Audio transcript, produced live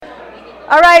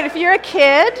All right, if you're a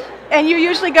kid and you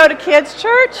usually go to kids'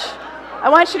 church, I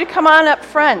want you to come on up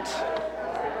front.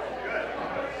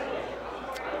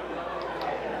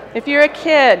 If you're a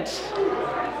kid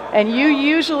and you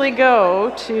usually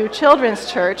go to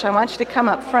children's church, I want you to come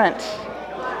up front.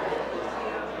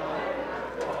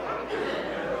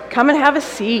 Come and have a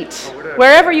seat.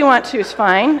 Wherever you want to is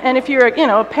fine. And if you're,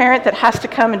 a parent that has to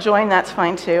come and join, that's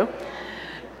fine too.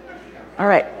 All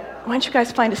right. Why don't you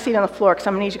guys find a seat on the floor, because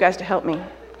I'm going to need you guys to help me.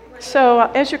 So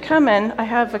as you're coming, I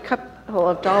have a couple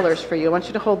of dollars for you. I want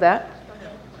you to hold that.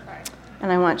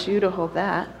 And I want you to hold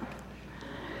that.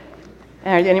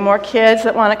 And are there any more kids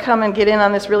that want to come and get in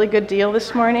on this really good deal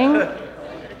this morning?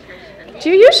 Do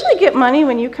you usually get money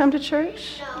when you come to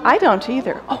church? No. I don't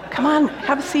either. Oh, come on,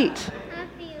 have a seat.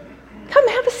 Come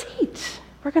have a seat.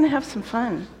 We're going to have some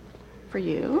fun for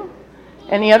you.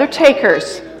 Any other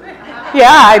takers? Yeah,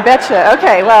 I betcha.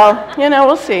 Okay, well,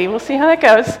 we'll see. We'll see how that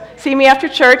goes. See me after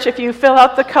church. If you fill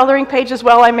out the coloring page as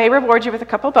well, I may reward you with a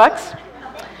couple bucks.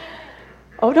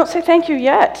 Oh, don't say thank you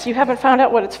yet. You haven't found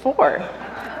out what it's for.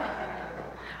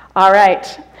 All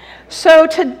right. So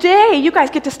today, you guys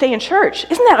get to stay in church.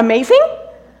 Isn't that amazing?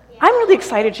 Yeah. I'm really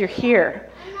excited you're here.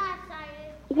 I'm not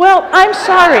excited. Well, I'm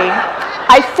sorry.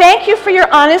 I thank you for your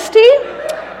honesty.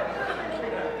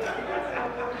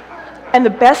 And the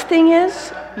best thing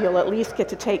is, you'll at least get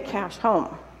to take cash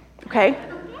home. Okay?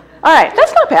 All right,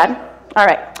 that's not bad. All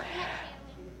right.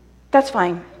 That's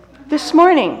fine. This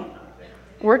morning,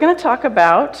 we're going to talk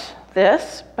about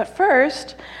this, but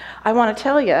first, I want to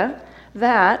tell you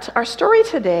that our story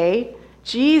today,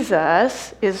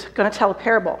 Jesus is going to tell a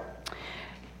parable.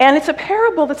 And it's a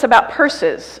parable that's about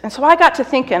purses. And so I got to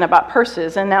thinking about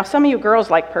purses, and now some of you girls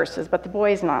like purses, but the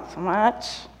boys not so much.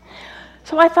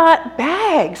 So I thought,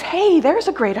 bags. Hey, there's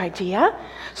a great idea.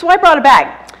 So I brought a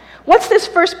bag. What's this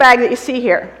first bag that you see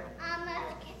here?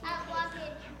 Luggage.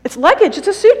 It's luggage. It's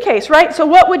a suitcase, right? So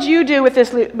what would you do with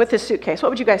this suitcase? What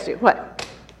would you guys do? What?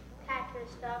 Pack your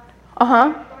stuff.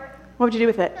 Uh-huh. What would you do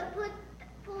with it?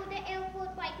 Go to the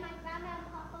airport like my grandma and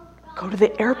papa. Go to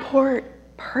the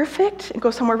airport. Perfect. And go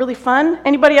somewhere really fun.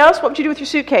 Anybody else? What would you do with your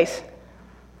suitcase?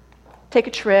 Take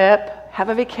a trip. Have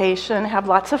a vacation, have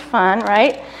lots of fun,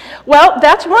 right? Well,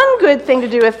 that's one good thing to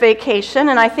do with vacation,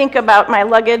 and I think about my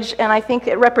luggage, and I think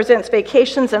it represents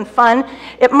vacations and fun.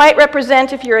 It might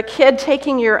represent, if you're a kid,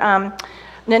 taking your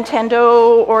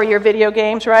Nintendo or your video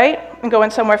games, right? And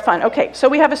going somewhere fun. Okay, so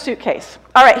we have a suitcase.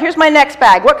 All right, here's my next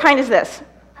bag. What kind is this?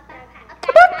 A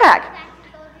backpack.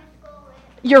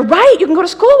 You're right, you can go to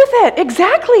school with it.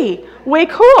 Exactly. Way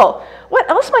cool. What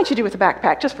else might you do with a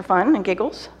backpack, just for fun and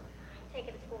giggles?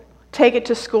 Take it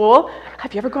to school.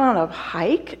 Have you ever gone on a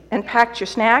hike and packed your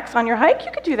snacks on your hike?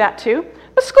 You could do that too.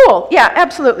 But school, yeah,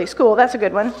 absolutely. School, that's a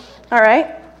good one. All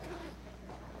right.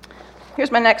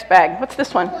 Here's my next bag. What's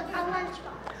this one?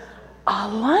 A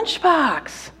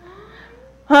lunchbox.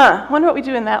 Huh, wonder what we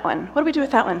do in that one. What do we do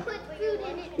with that one? Put food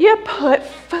in it. You put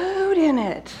food in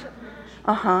it.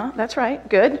 Uh-huh, that's right.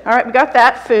 Good. All right, we got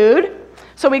that, food.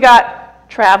 So we got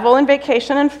travel and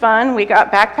vacation and fun. We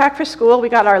got backpack for school. We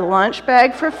got our lunch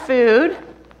bag for food.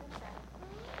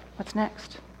 What's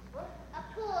next?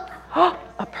 Oh,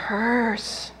 a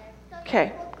purse.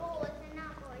 Okay.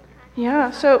 Yeah,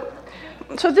 so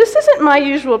this isn't my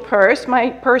usual purse. My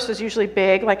purse is usually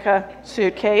big, like a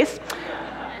suitcase.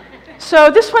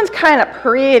 So this one's kind of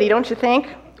pretty, don't you think?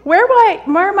 Where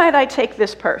might I take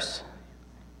this purse?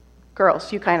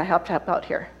 Girls, you kind of helped out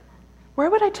here. Where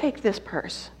would I take this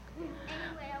purse?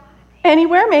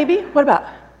 Anywhere, maybe. What about?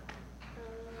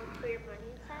 Put your money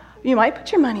inside. You might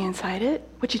put your money inside it.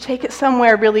 Would you take it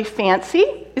somewhere really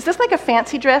fancy? Is this like a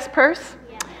fancy dress purse?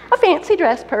 Yeah. A fancy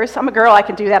dress purse. I'm a girl, I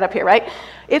can do that up here, right?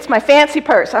 It's my fancy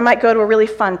purse. I might go to a really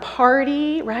fun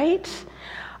party, right?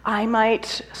 I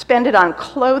might spend it on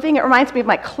clothing. It reminds me of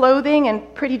my clothing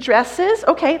and pretty dresses.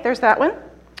 Okay, there's that one.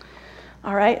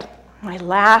 All right, my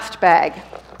last bag.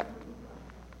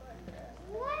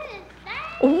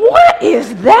 What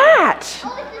is that?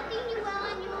 Oh, it's the thing you wear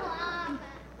on your,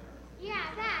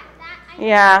 that.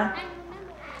 Yeah. I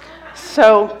remember that.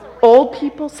 So old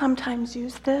people sometimes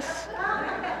use this.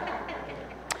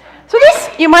 So this,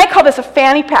 you might call this a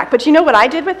fanny pack, but you know what I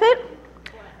did with it?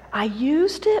 I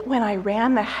used it when I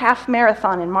ran the half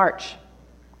marathon in March.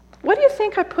 What do you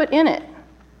think I put in it?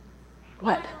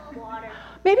 What? Water.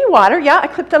 Maybe water, yeah. I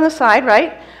clipped on the side,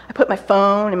 right? I put my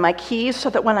phone and my keys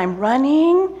so that when I'm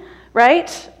running,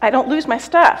 right, I don't lose my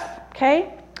stuff,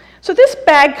 okay? So this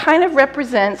bag kind of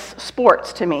represents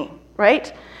sports to me,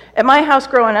 right? At my house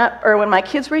growing up, or when my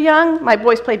kids were young, my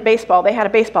boys played baseball. They had a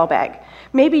baseball bag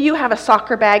Maybe you have a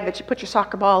soccer bag that you put your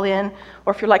soccer ball in,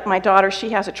 or if you're like my daughter, she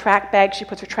has a track bag she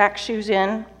puts her track shoes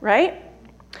in, right?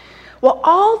 Well,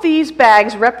 all these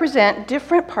bags represent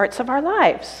different parts of our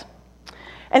lives.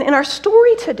 And in our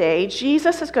story today,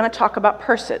 Jesus is going to talk about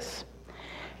purses.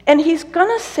 And he's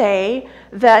going to say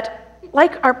that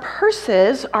like our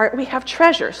purses, we have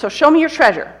treasure. So show me your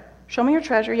treasure. Show me your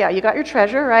treasure. Yeah, you got your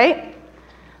treasure, right?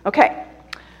 Okay.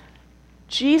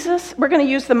 We're going to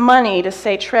use the money to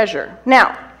say treasure.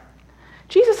 Now,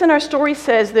 Jesus in our story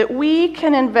says that we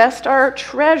can invest our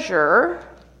treasure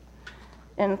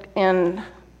and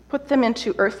put them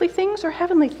into earthly things or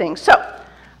heavenly things. So,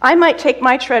 I might take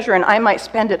my treasure and I might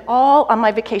spend it all on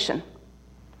my vacation.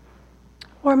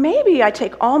 Or maybe I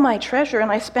take all my treasure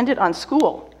and I spend it on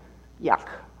school. Yuck,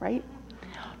 right?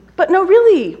 But no,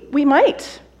 really, we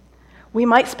might. We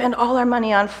might spend all our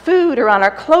money on food or on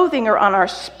our clothing or on our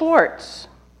sports.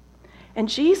 And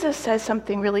Jesus says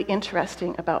something really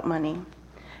interesting about money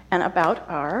and about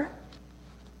our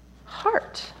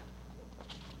heart.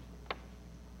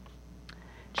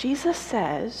 Jesus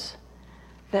says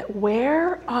that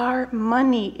where our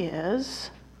money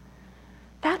is,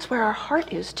 that's where our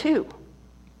heart is too.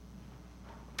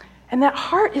 And that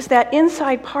heart is that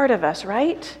inside part of us,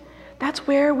 right? That's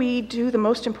where we do the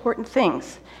most important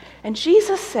things. And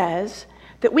Jesus says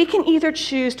that we can either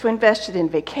choose to invest it in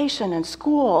vacation and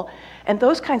school and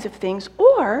those kinds of things,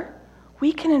 or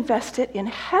we can invest it in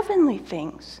heavenly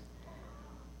things.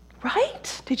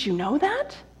 Right? Did you know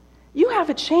that? You have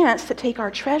a chance to take our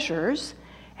treasures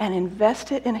and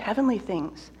invest it in heavenly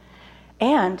things.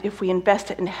 And if we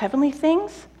invest it in heavenly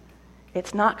things,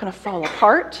 it's not going to fall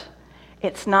apart,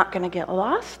 it's not going to get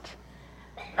lost,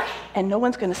 and no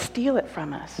one's going to steal it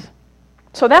from us.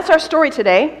 So that's our story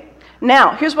today.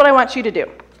 Now, here's what I want you to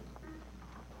do.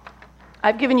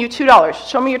 I've given you $2.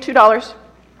 Show me your $2.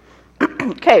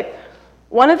 Okay,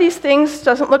 one of these things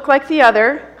doesn't look like the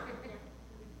other.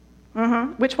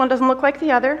 Which one doesn't look like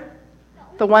the other?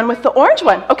 The one with the orange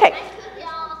one. Okay.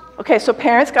 Okay, so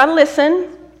parents got to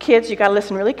listen. Kids, you got to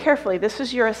listen really carefully. This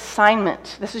is your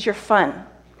assignment. This is your fun.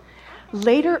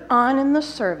 Later on in the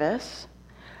service,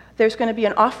 there's going to be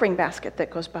an offering basket that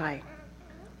goes by.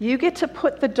 You get to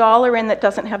put the dollar in that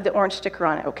doesn't have the orange sticker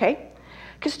on it, okay?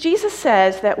 Because Jesus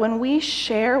says that when we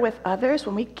share with others,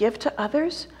 when we give to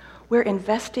others, we're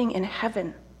investing in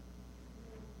heaven.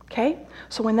 Okay?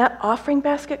 So when that offering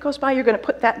basket goes by, you're going to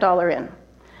put that dollar in.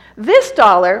 This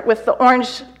dollar with the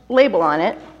orange label on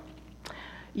it,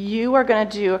 you are going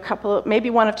to do maybe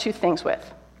one of two things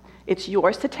with. It's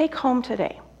yours to take home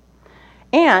today.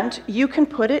 And you can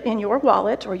put it in your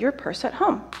wallet or your purse at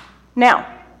home.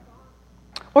 Now,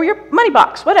 or your money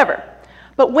box, whatever.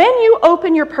 But when you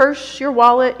open your purse, your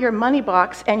wallet, your money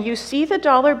box, and you see the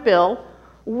dollar bill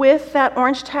with that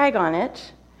orange tag on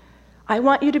it, I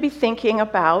want you to be thinking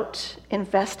about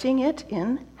investing it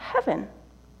in heaven.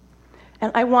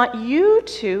 And I want you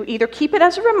to either keep it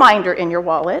as a reminder in your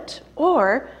wallet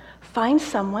or find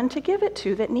someone to give it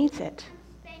to that needs it.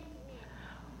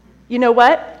 You know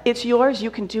what? It's yours. You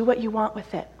can do what you want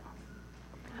with it.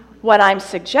 What I'm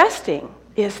suggesting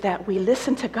is that we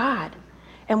listen to God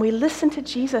and we listen to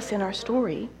Jesus in our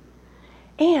story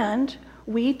and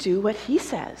we do what he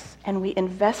says and we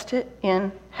invest it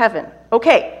in heaven.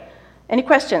 Okay, any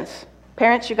questions?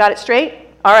 Parents, you got it straight?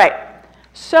 All right.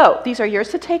 So these are yours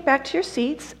to take back to your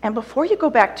seats. And before you go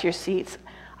back to your seats,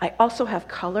 I also have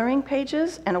coloring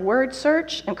pages and a word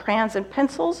search and crayons and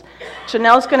pencils.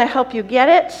 Janelle's going to help you get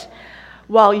it.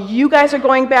 While you guys are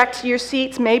going back to your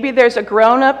seats, maybe there's a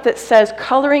grown-up that says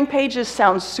coloring pages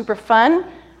sounds super fun.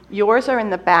 Yours are in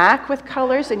the back with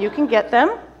colors and you can get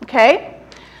them, okay?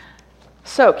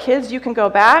 So kids, you can go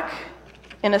back.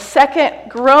 In a second,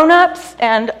 grown-ups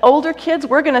and older kids,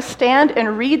 we're going to stand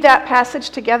and read that passage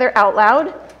together out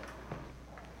loud.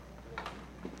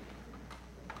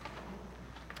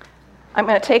 I'm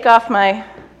going to take off my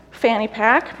fanny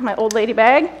pack, my old lady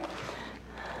bag.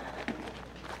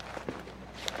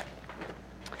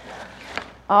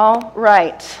 All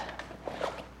right.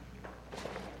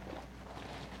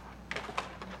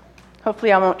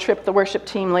 Hopefully I won't trip the worship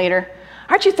team later.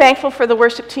 Aren't you thankful for the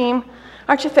worship team?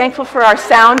 Aren't you thankful for our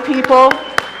sound people?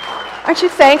 Aren't you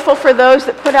thankful for those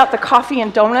that put out the coffee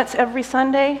and donuts every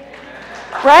Sunday?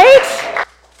 Right?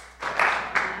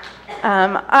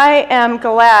 I am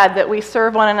glad that we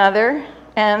serve one another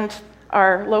and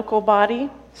our local body.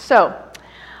 So,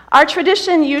 our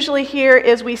tradition usually here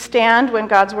is we stand when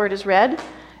God's word is read.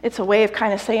 It's a way of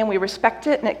kind of saying we respect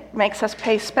it and it makes us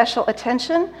pay special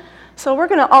attention. So we're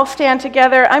going to all stand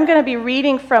together. I'm going to be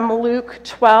reading from Luke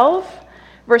 12,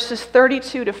 verses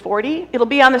 32 to 40. It'll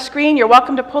be on the screen. You're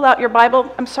welcome to pull out your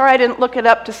Bible. I'm sorry I didn't look it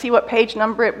up to see what page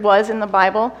number it was in the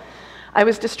Bible. I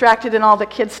was distracted in all the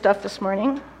kids' stuff this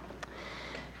morning.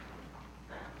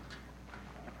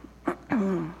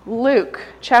 Luke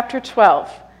chapter 12,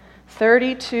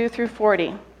 32 through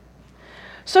 40.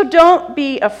 So don't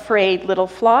be afraid, little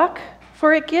flock,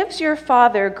 for it gives your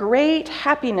Father great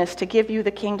happiness to give you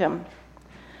the kingdom.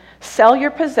 Sell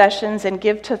your possessions and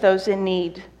give to those in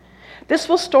need. This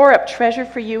will store up treasure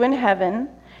for you in heaven,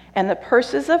 and the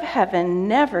purses of heaven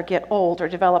never get old or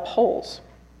develop holes.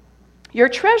 Your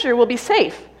treasure will be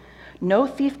safe. No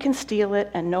thief can steal it,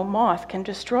 and no moth can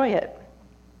destroy it.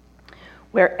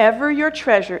 Wherever your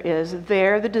treasure is,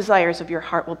 there the desires of your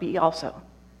heart will be also.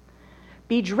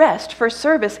 Be dressed for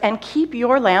service and keep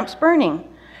your lamps burning,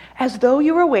 as though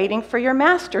you were waiting for your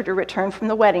master to return from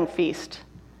the wedding feast.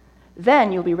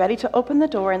 Then you'll be ready to open the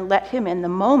door and let him in the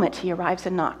moment he arrives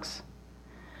and knocks.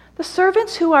 The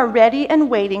servants who are ready and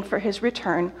waiting for his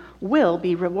return will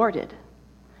be rewarded.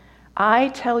 I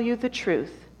tell you the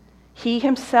truth. He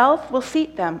himself will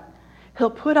seat them.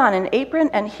 He'll put on an apron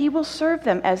and he will serve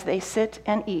them as they sit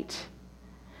and eat.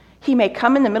 He may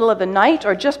come in the middle of the night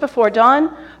or just before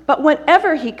dawn, but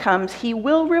whenever he comes, he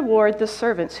will reward the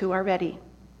servants who are ready.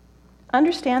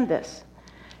 Understand this.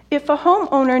 If a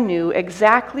homeowner knew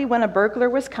exactly when a burglar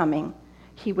was coming,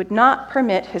 he would not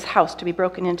permit his house to be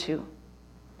broken into.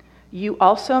 You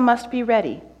also must be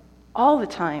ready all the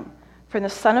time, for the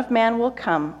Son of Man will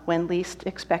come when least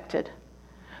expected.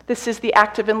 This is the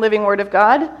active and living Word of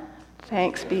God.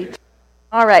 Thanks be.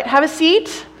 All right, have a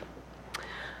seat.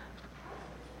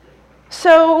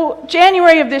 So,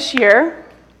 January of this year,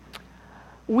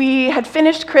 we had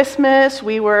finished Christmas.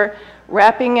 We were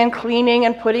wrapping and cleaning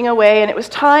and putting away, and it was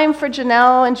time for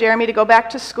Janelle and Jeremy to go back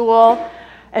to school.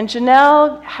 And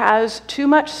Janelle has too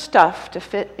much stuff to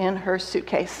fit in her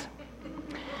suitcase.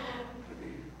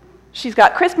 She's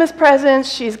got Christmas presents,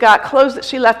 she's got clothes that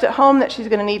she left at home that she's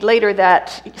going to need later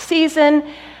that season,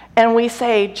 and we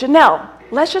say, Janelle,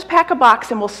 let's just pack a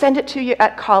box and we'll send it to you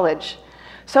at college.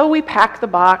 So we pack the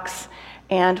box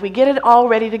and we get it all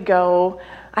ready to go.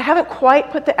 I haven't quite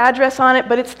put the address on it,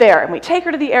 but it's there. And we take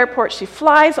her to the airport. She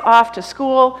flies off to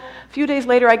school. A few days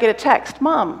later, I get a text,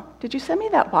 Mom, did you send me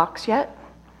that box yet?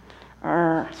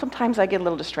 Sometimes I get a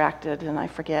little distracted and I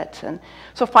forget. And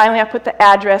so finally I put the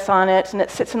address on it and it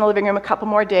sits in the living room a couple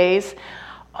more days.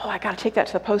 Oh, I got to take that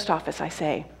to the post office, I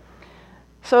say.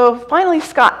 So finally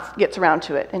Scott gets around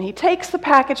to it and he takes the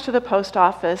package to the post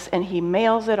office and he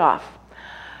mails it off.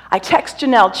 I text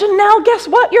Janelle, guess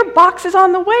what? Your box is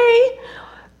on the way.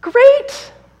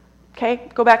 Great. Okay,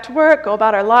 go back to work, go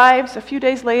about our lives. A few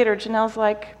days later, Janelle's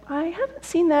like, I haven't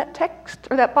seen that text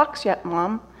or that box yet,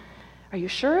 Mom. Are you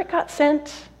sure it got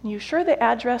sent? Are you sure the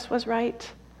address was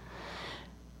right?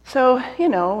 So,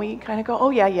 we kind of go,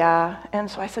 oh, yeah.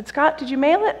 And so I said, Scott, did you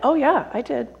mail it? Oh, yeah, I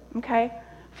did. Okay.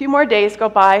 A few more days go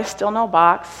by, still no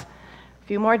box. A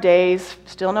few more days,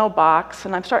 still no box.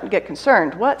 And I'm starting to get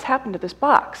concerned. What's happened to this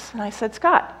box? And I said,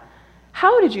 Scott,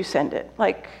 how did you send it?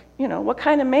 What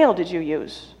kind of mail did you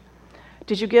use?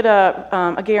 Did you get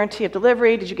a guarantee of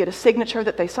delivery? Did you get a signature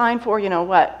that they signed for?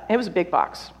 What? It was a big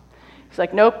box. He's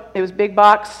like, nope, it was big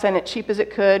box, sent it cheap as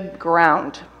it could,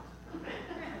 ground.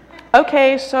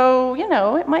 Okay, so,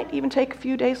 it might even take a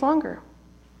few days longer.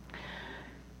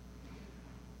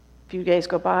 A few days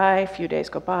go by,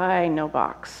 no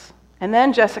box. And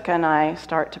then Jessica and I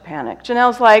start to panic.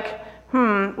 Janelle's like,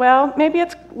 well, maybe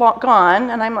it's gone.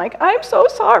 And I'm like, I'm so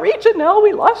sorry, Janelle,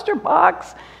 we lost your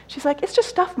box. She's like, it's just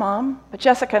stuff, Mom. But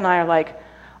Jessica and I are like,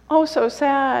 oh, so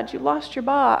sad, you lost your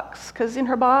box. Because in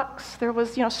her box, there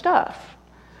was, stuff.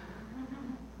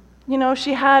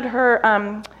 She had her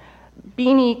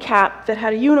beanie cap that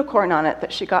had a unicorn on it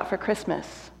that she got for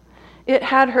Christmas. It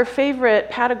had her favorite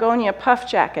Patagonia puff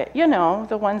jacket,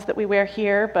 the ones that we wear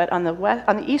here, but on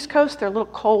the East Coast, they're a little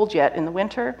cold yet in the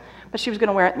winter, but she was going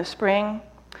to wear it in the spring.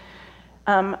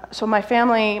 So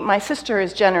my sister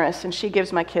is generous, and she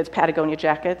gives my kids Patagonia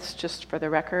jackets, just for the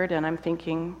record, and I'm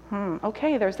thinking,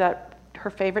 okay, there's her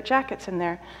favorite jackets in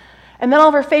there. And then all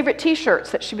of her favorite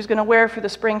T-shirts that she was going to wear for the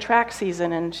spring track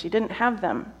season, and she didn't have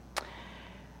them.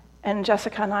 And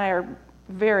Jessica and I are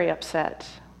very upset.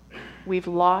 We've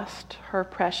lost her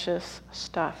precious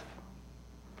stuff.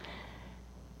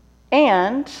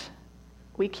 And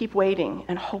we keep waiting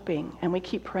and hoping, and we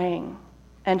keep praying.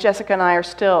 And Jessica and I are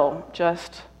still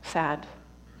just sad.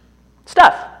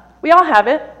 Stuff. We all have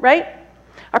it, right?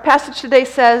 Our passage today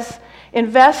says,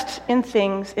 invest in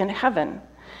things in heaven.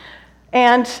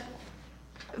 And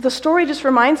the story just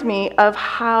reminds me of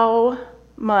how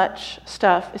much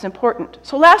stuff is important.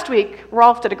 So last week,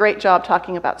 Rolf did a great job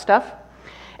talking about stuff.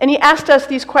 And he asked us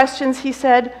these questions. He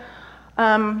said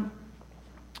that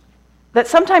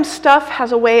sometimes stuff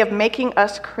has a way of making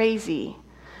us crazy.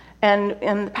 And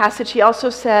in the passage, he also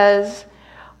says,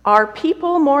 are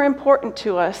people more important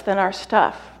to us than our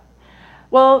stuff?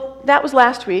 Well, that was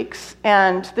last week's,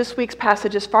 and this week's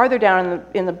passage is farther down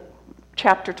in the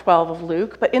chapter 12 of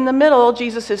Luke, but in the middle,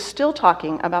 Jesus is still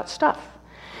talking about stuff.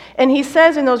 And he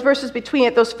says in those verses between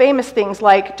it, those famous things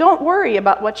like, don't worry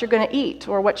about what you're going to eat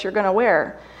or what you're going to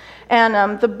wear.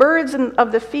 And the birds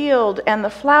of the field and the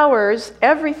flowers,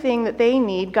 everything that they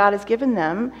need, God has given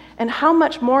them. And how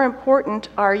much more important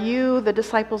are you, the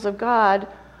disciples of God,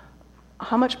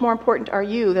 how much more important are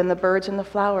you than the birds and the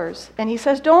flowers? And he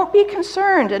says, don't be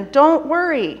concerned and don't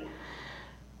worry.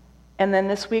 And then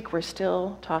this week, we're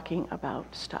still talking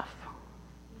about stuff.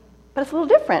 But it's a little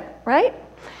different, right?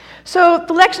 So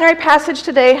the lectionary passage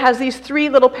today has these three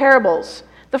little parables.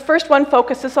 The first one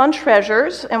focuses on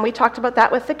treasures, and we talked about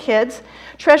that with the kids.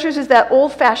 Treasures is that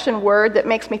old-fashioned word that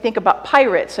makes me think about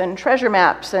pirates and treasure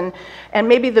maps and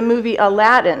maybe the movie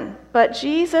Aladdin. But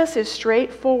Jesus is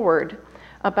straightforward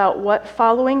about what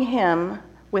following him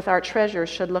with our treasures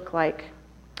should look like.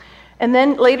 And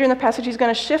then later in the passage, he's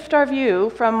going to shift our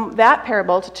view from that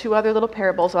parable to two other little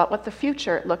parables about what the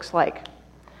future looks like.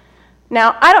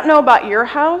 Now, I don't know about your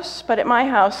house, but at my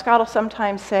house, Scott will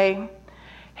sometimes say,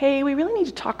 hey, we really need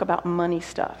to talk about money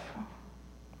stuff.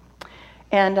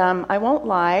 And I won't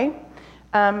lie,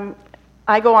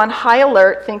 I go on high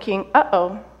alert thinking,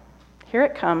 uh-oh, here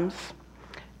it comes.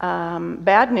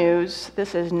 Bad news,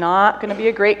 this is not going to be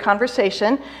a great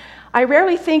conversation. I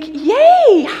rarely think,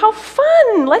 yay, how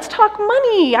fun, let's talk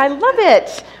money, I love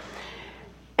it.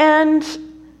 And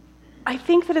I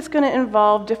think that it's going to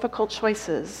involve difficult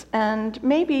choices. And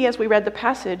maybe as we read the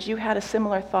passage, you had a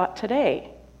similar thought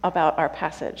today about our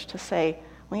passage to say,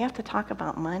 we have to talk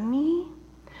about money?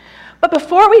 But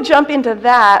before we jump into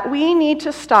that, we need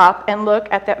to stop and look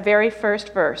at that very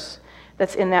first verse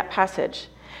that's in that passage.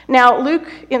 Now, Luke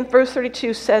in verse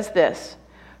 32 says this,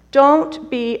 don't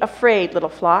be afraid, little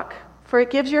flock, for it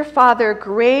gives your Father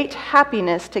great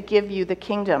happiness to give you the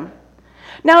kingdom.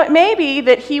 Now, it may be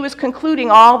that he was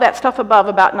concluding all that stuff above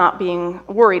about not being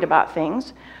worried about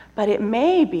things, but it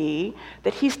may be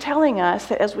that he's telling us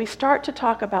that as we start to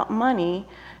talk about money,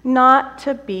 not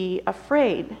to be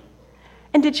afraid.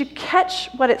 And did you catch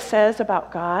what it says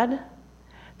about God?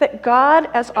 That God,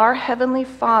 as our Heavenly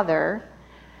Father,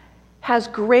 has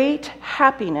great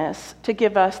happiness to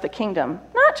give us the kingdom.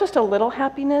 Not just a little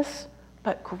happiness,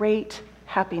 but great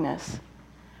happiness.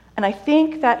 And I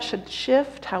think that should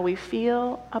shift how we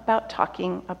feel about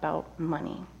talking about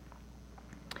money.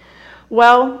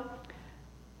 Well,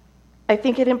 I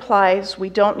think it implies we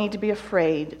don't need to be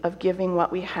afraid of giving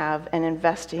what we have and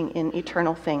investing in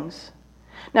eternal things.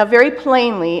 Now, very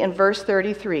plainly in verse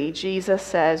 33, Jesus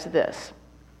says this,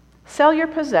 sell your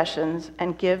possessions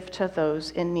and give to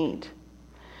those in need.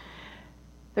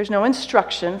 There's no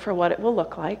instruction for what it will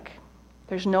look like.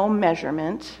 There's no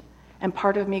measurement. And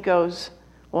part of me goes,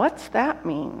 what's that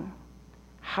mean?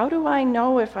 How do I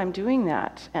know if I'm doing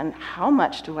that? And how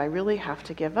much do I really have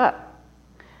to give up?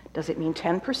 Does it mean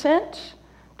 10%?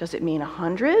 Does it mean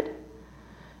 100?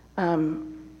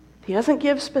 He doesn't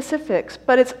give specifics,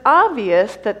 but it's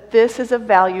obvious that this is a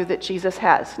value that Jesus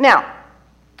has. Now,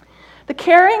 the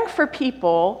caring for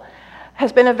people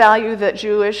has been a value that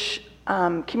Jewish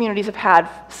communities have had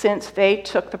since they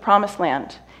took the Promised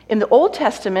Land. In the Old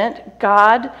Testament,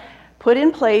 God put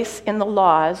in place in the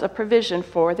laws a provision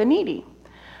for the needy.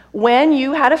 When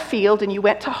you had a field and you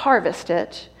went to harvest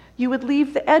it, you would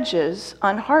leave the edges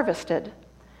unharvested.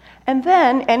 And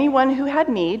then anyone who had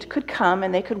need could come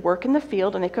and they could work in the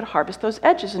field and they could harvest those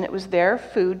edges, and it was their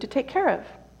food to take care of.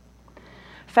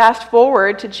 Fast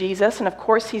forward to Jesus, and of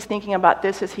course he's thinking about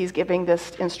this as he's giving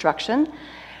this instruction.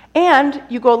 And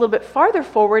you go a little bit farther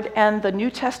forward, and the New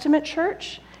Testament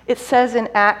church, it says in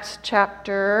Acts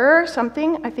chapter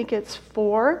something, I think it's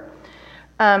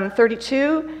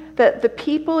 4:32, that the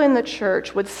people in the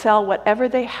church would sell whatever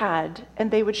they had,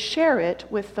 and they would share it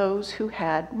with those who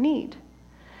had need.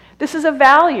 This is a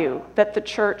value that the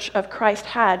Church of Christ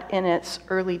had in its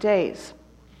early days.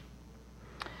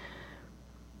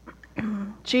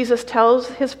 Jesus tells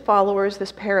his followers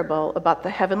this parable about the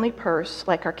heavenly purse,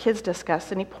 like our kids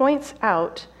discussed, and he points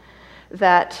out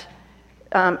that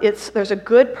there's a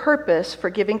good purpose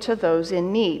for giving to those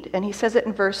in need. And he says it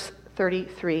in verse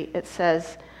 33. It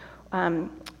says,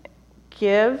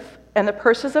 give, and the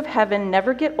purses of heaven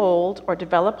never get old or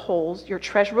develop holes. Your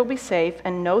treasure will be safe,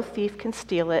 and no thief can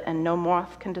steal it, and no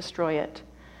moth can destroy it.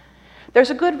 There's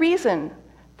a good reason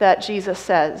that Jesus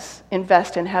says,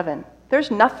 invest in heaven.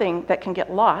 There's nothing that can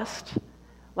get lost,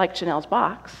 like Janelle's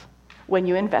box, when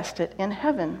you invest it in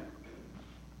heaven.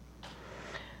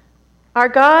 Our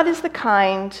God is the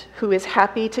kind who is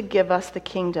happy to give us the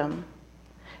kingdom,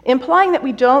 implying that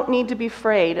we don't need to be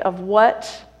afraid of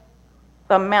what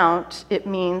amount it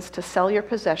means to sell your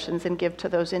possessions and give to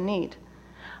those in need.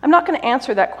 I'm not going to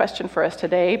answer that question for us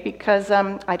today because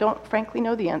I don't frankly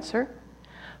know the answer,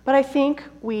 but I think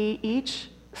we each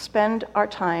spend our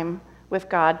time with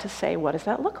God to say, what does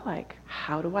that look like?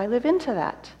 How do I live into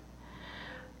that?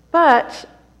 But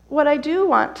what I do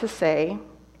want to say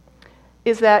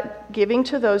is that giving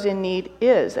to those in need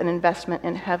is an investment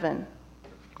in heaven,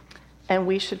 and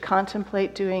we should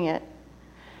contemplate doing it.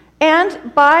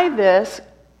 And by this,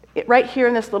 right here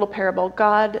in this little parable,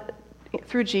 God,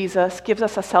 through Jesus, gives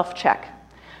us a self-check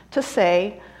to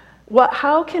say,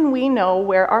 how can we know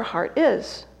where our heart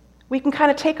is? We can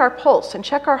kind of take our pulse and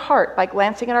check our heart by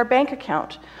glancing at our bank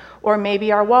account, or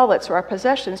maybe our wallets or our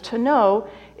possessions, to know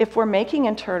if we're making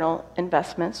internal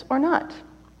investments or not.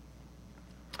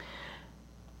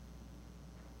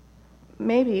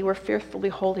 Maybe we're fearfully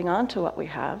holding on to what we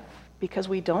have because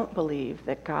we don't believe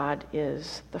that God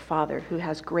is the Father who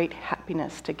has great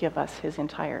happiness to give us his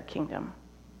entire kingdom.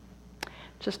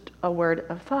 Just a word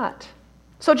of thought.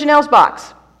 So Janelle's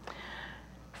box.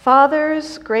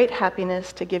 Father's great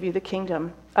happiness to give you the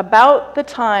kingdom. About the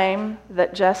time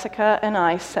that Jessica and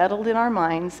I settled in our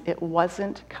minds, it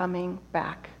wasn't coming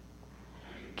back.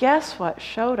 Guess what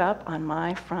showed up on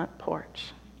my front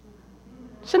porch?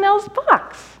 Janelle's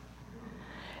box.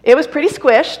 It was pretty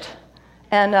squished,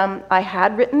 and I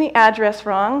had written the address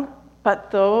wrong,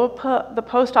 but the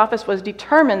post office was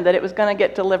determined that it was going to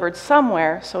get delivered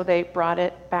somewhere, so they brought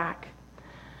it back.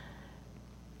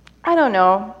 I don't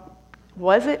know.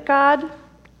 Was it God?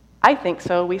 I think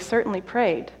so. We certainly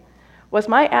prayed. Was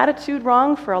my attitude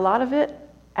wrong for a lot of it?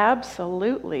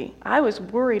 Absolutely. I was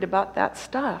worried about that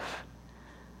stuff.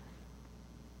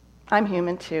 I'm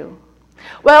human too.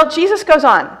 Well, Jesus goes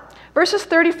on. Verses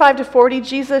 35 to 40,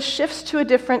 Jesus shifts to a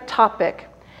different topic.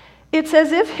 It's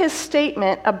as if his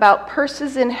statement about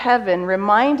purses in heaven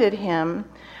reminded him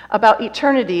about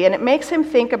eternity, and it makes him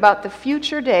think about the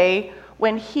future day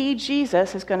when he,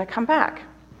 Jesus, is going to come back.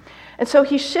 And so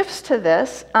he shifts to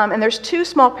this, and there's two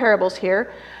small parables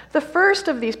here. The first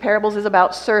of these parables is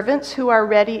about servants who are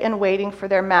ready and waiting for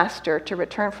their master to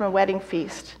return from a wedding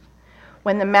feast.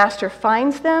 When the master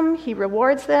finds them, he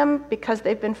rewards them because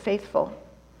they've been faithful.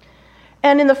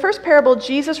 And in the first parable,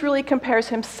 Jesus really compares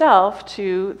himself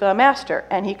to the master,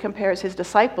 and he compares his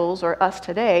disciples, or us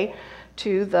today,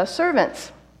 to the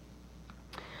servants.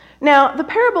 Now, the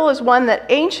parable is one that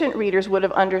ancient readers would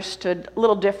have understood a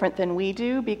little different than we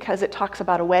do because it talks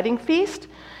about a wedding feast,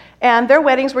 and their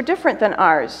weddings were different than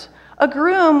ours. A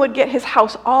groom would get his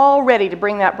house all ready to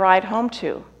bring that bride home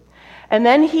to. And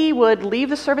then he would leave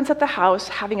the servants at the house,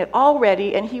 having it all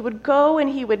ready, and he would go and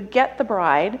he would get the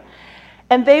bride,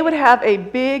 and they would have a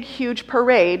big, huge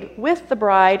parade with the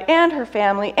bride and her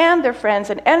family and their friends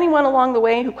and anyone along the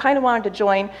way who kind of wanted to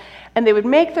join, and they would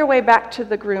make their way back to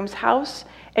the groom's house,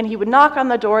 and he would knock on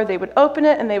the door, they would open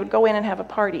it, and they would go in and have a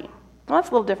party. Well, that's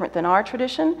a little different than our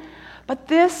tradition, but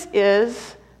this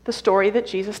is the story that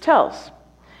Jesus tells.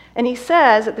 And he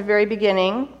says at the very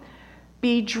beginning,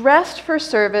 "Be dressed for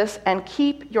service and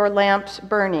keep your lamps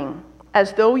burning,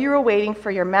 as though you were waiting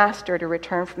for your master to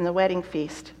return from the wedding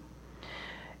feast."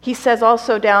 He says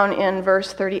also down in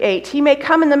verse 38, "He may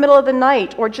come in the middle of the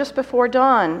night or just before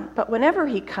dawn, but whenever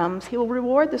he comes, he will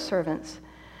reward the servants."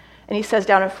 And he says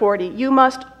down in 40, "You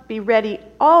must be ready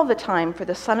all the time, for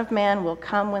the Son of Man will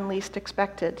come when least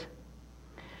expected."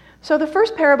 So the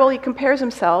first parable, he compares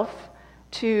himself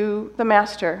to the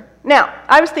master. Now,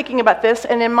 I was thinking about this,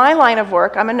 and in my line of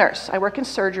work, I'm a nurse. I work in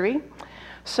surgery.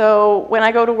 So when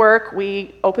I go to work,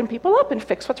 we open people up and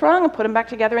fix what's wrong and put them back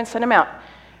together and send them out.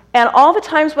 And all the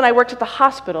times when I worked at the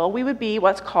hospital, we would be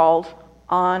what's called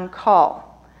on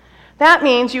call. That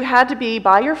means you had to be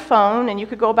by your phone, and you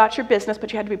could go about your business,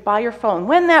 but you had to be by your phone.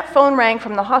 When that phone rang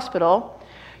from the hospital,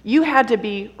 you had to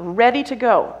be ready to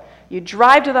go. You'd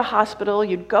drive to the hospital,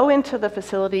 you'd go into the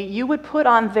facility, you would put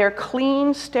on their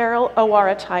clean, sterile OR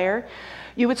attire,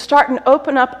 you would start and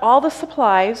open up all the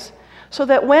supplies so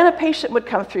that when a patient would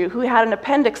come through who had an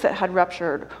appendix that had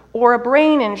ruptured, or a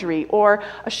brain injury, or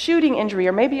a shooting injury,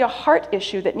 or maybe a heart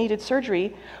issue that needed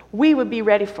surgery, we would be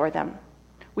ready for them.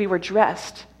 We were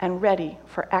dressed and ready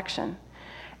for action.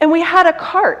 And we had a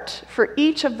cart for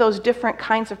each of those different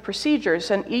kinds of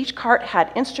procedures, and each cart had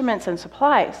instruments and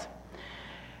supplies.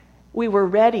 We were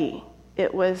ready.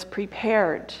 It was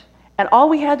prepared. And all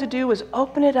we had to do was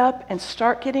open it up and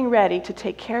start getting ready to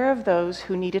take care of those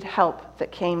who needed help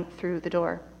that came through the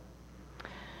door.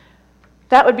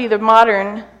 That would be the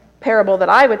modern parable that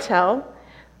I would tell,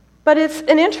 but it's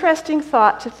an interesting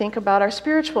thought to think about our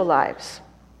spiritual lives.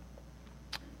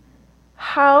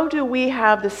 How do we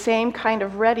have the same kind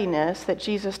of readiness that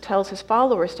Jesus tells his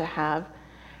followers to have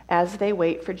as they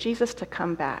wait for Jesus to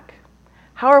come back?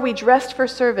 How are we dressed for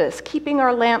service, keeping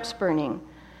our lamps burning,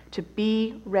 to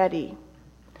be ready?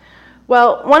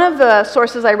 Well, one of the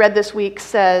sources I read this week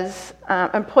says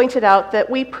and pointed out that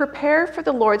we prepare for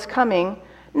the Lord's coming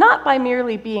not by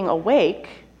merely being awake,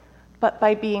 but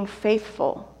by being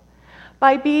faithful,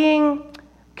 by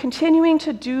continuing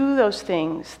to do those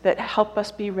things that help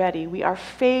us be ready. We are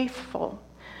faithful.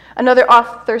 Another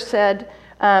author said,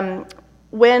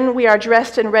 when we are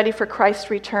dressed and ready for Christ's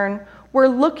return, we're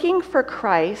looking for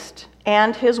Christ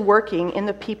and his working in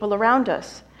the people around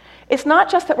us. It's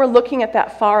not just that we're looking at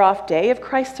that far-off day of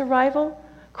Christ's arrival.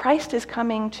 Christ is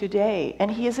coming today, and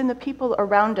he is in the people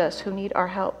around us who need our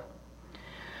help.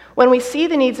 When we see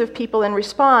the needs of people and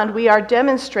respond, we are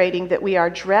demonstrating that we are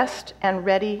dressed and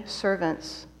ready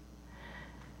servants.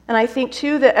 And I think,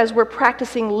 too, that as we're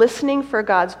practicing listening for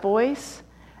God's voice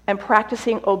and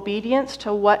practicing obedience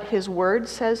to what his word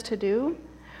says to do,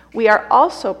 we are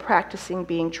also practicing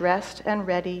being dressed and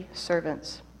ready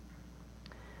servants.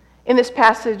 In this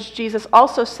passage, Jesus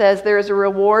also says there is a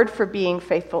reward for being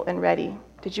faithful and ready.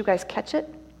 Did you guys catch it?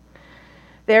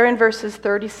 There in verses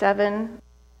 37,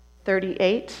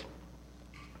 38,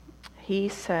 he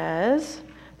says,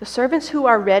 the servants who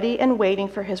are ready and waiting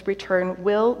for his return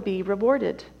will be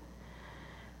rewarded.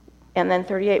 And then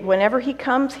 38, whenever he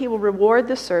comes, he will reward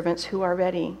the servants who are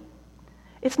ready.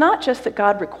 It's not just that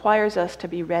God requires us to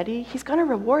be ready, he's going to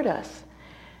reward us.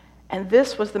 And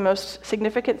this was the most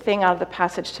significant thing out of the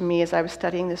passage to me as I was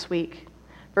studying this week.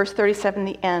 Verse 37,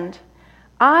 the end.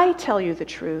 I tell you the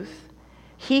truth.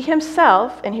 He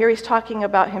himself, and here he's talking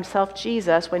about himself,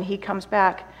 Jesus, when he comes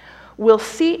back, will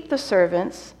seat the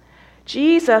servants.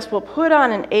 Jesus will put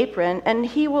on an apron, and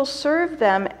he will serve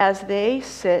them as they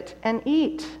sit and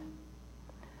eat.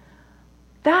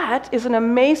 That is an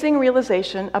amazing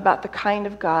realization about the kind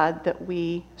of God that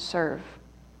we serve.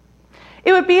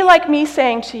 It would be like me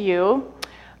saying to you,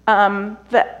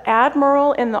 the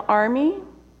admiral in the army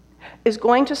is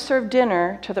going to serve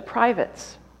dinner to the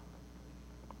privates.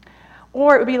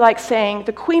 Or it would be like saying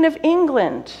the Queen of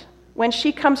England, when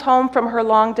she comes home from her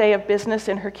long day of business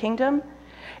in her kingdom,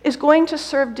 is going to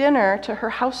serve dinner to her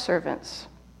house servants.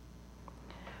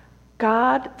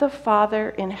 God the Father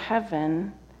in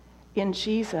heaven, in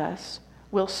Jesus,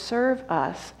 will serve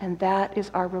us, and that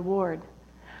is our reward.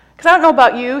 Because I don't know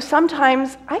about you,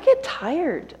 sometimes I get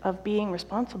tired of being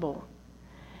responsible.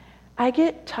 I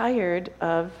get tired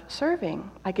of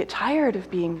serving. I get tired of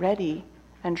being ready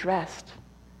and dressed.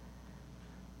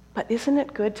 But isn't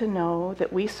it good to know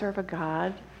that we serve a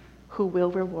God who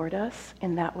will reward us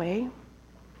in that way?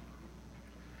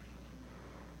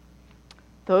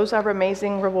 Those are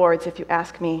amazing rewards, if you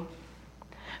ask me.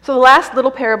 So the last little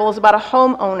parable is about a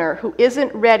homeowner who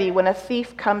isn't ready when a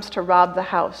thief comes to rob the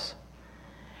house.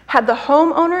 Had the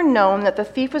homeowner known that the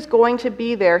thief was going to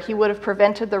be there, he would have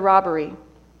prevented the robbery.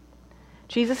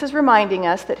 Jesus is reminding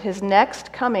us that his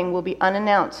next coming will be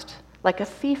unannounced, like a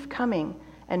thief coming,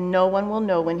 and no one will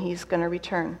know when he's going to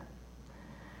return.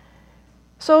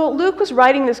 So Luke was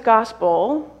writing this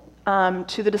gospel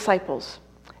to the disciples,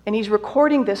 and he's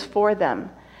recording this for them.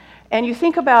 And you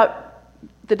think about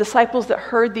the disciples that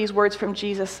heard these words from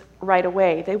Jesus right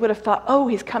away. They would have thought, oh,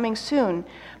 he's coming soon.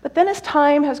 But then as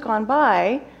time has gone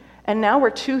by, and now we're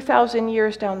 2,000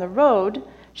 years down the road,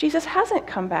 Jesus hasn't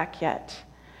come back yet.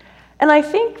 And I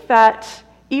think that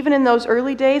even in those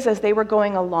early days, as they were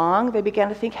going along, they began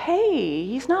to think, hey,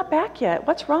 he's not back yet.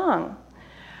 What's wrong?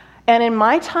 And in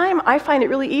my time, I find it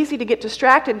really easy to get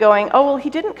distracted going, oh, well, he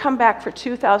didn't come back for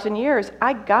 2,000 years.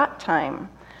 I got time.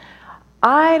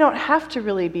 I don't have to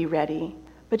really be ready.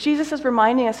 But Jesus is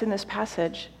reminding us in this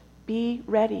passage, be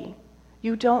ready.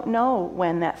 You don't know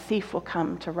when that thief will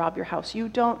come to rob your house. You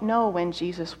don't know when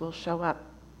Jesus will show up.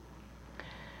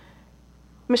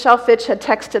 Michelle Fitch had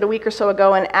texted a week or so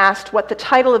ago and asked what the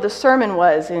title of the sermon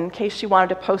was in case she wanted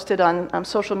to post it on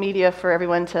social media for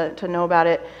everyone to know about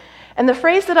it. And the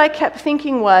phrase that I kept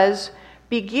thinking was,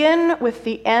 begin with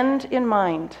the end in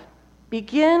mind.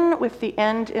 Begin with the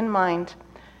end in mind.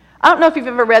 I don't know if you've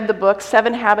ever read the book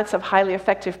 7 Habits of Highly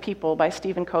Effective People by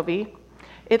Stephen Covey.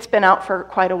 It's been out for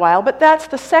quite a while, but that's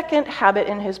the second habit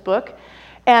in his book.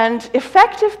 And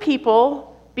effective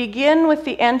people begin with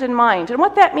the end in mind. And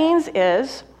what that means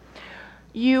is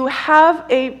you have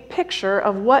a picture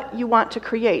of what you want to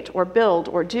create or build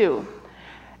or do.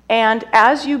 And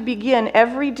as you begin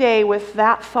every day with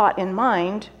that thought in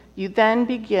mind, you then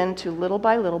begin to little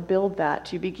by little build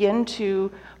that. You begin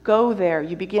to go there.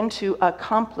 You begin to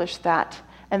accomplish that.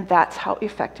 And that's how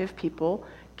effective people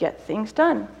get things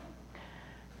done.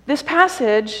 This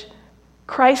passage,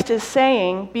 Christ is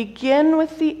saying, begin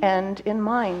with the end in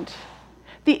mind.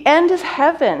 The end is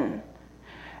heaven.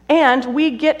 And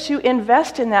we get to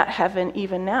invest in that heaven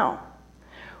even now.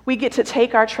 We get to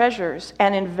take our treasures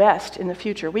and invest in the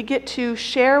future. We get to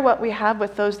share what we have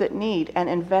with those that need and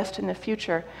invest in the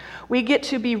future. We get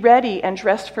to be ready and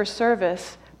dressed for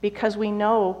service because we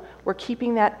know we're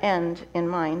keeping that end in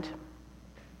mind.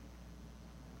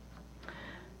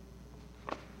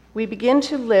 We begin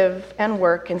to live and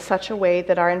work in such a way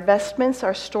that our investments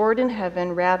are stored in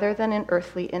heaven rather than in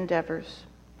earthly endeavors.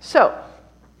 So,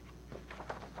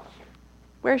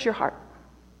 where's your heart?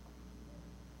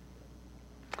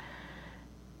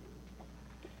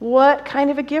 What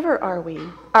kind of a giver are we?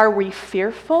 Are we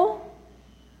fearful?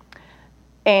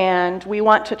 And we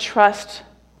want to trust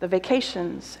the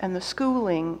vacations and the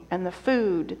schooling and the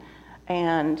food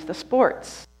and the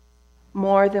sports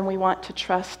more than we want to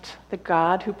trust the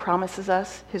God who promises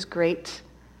us his great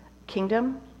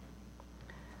kingdom?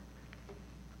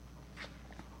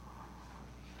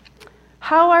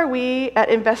 How are we at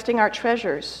investing our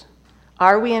treasures?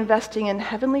 Are we investing in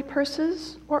heavenly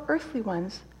purses or earthly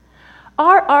ones?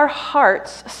 Are our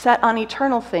hearts set on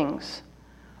eternal things?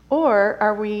 Or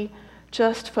are we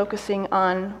just focusing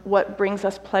on what brings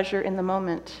us pleasure in the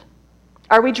moment?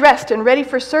 Are we dressed and ready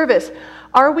for service?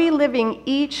 Are we living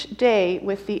each day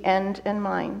with the end in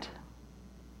mind?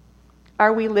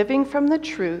 Are we living from the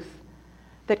truth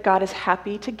that God is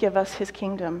happy to give us his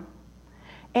kingdom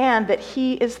and that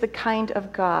he is the kind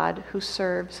of God who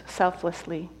serves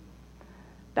selflessly?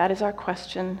 That is our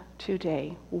question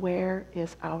today. Where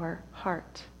is our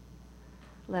heart?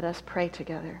 Let us pray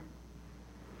together.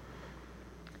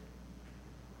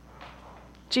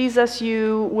 Jesus,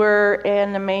 you were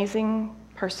an amazing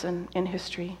person in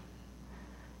history.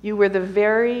 You were the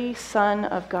very Son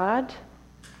of God,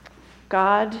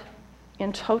 God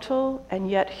in total and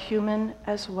yet human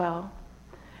as well.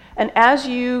 And as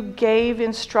you gave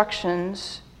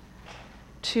instructions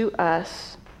to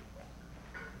us,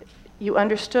 you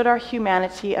understood our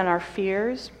humanity and our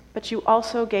fears, but you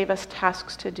also gave us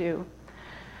tasks to do.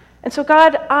 And so,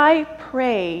 God, I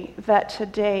pray that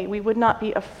today we would not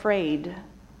be afraid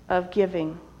of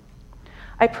giving.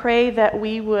 I pray that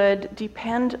we would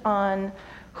depend on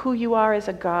who you are as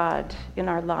a God in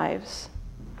our lives.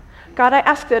 God, I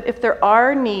ask that if there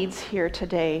are needs here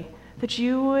today, that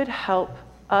you would help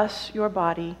us, your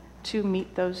body, to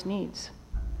meet those needs.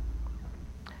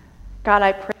 God,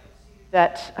 I pray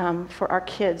that for our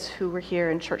kids who were here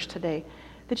in church today,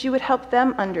 that you would help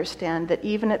them understand that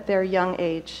even at their young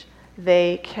age,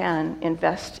 they can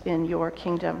invest in your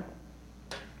kingdom.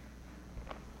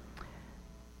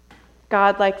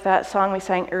 God, like that song we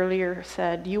sang earlier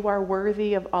said, you are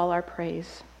worthy of all our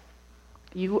praise.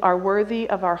 You are worthy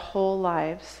of our whole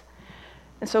lives.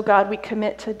 And so, God, we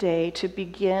commit today to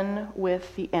begin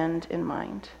with the end in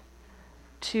mind,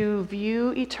 to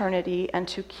view eternity and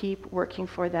to keep working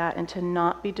for that and to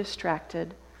not be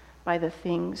distracted by the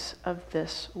things of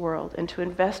this world and to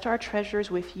invest our treasures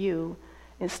with you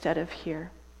instead of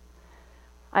here.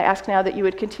 I ask now that you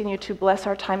would continue to bless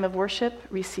our time of worship,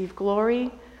 receive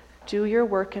glory, do your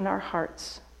work in our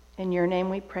hearts. In your name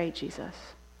we pray, Jesus.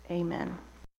 Amen.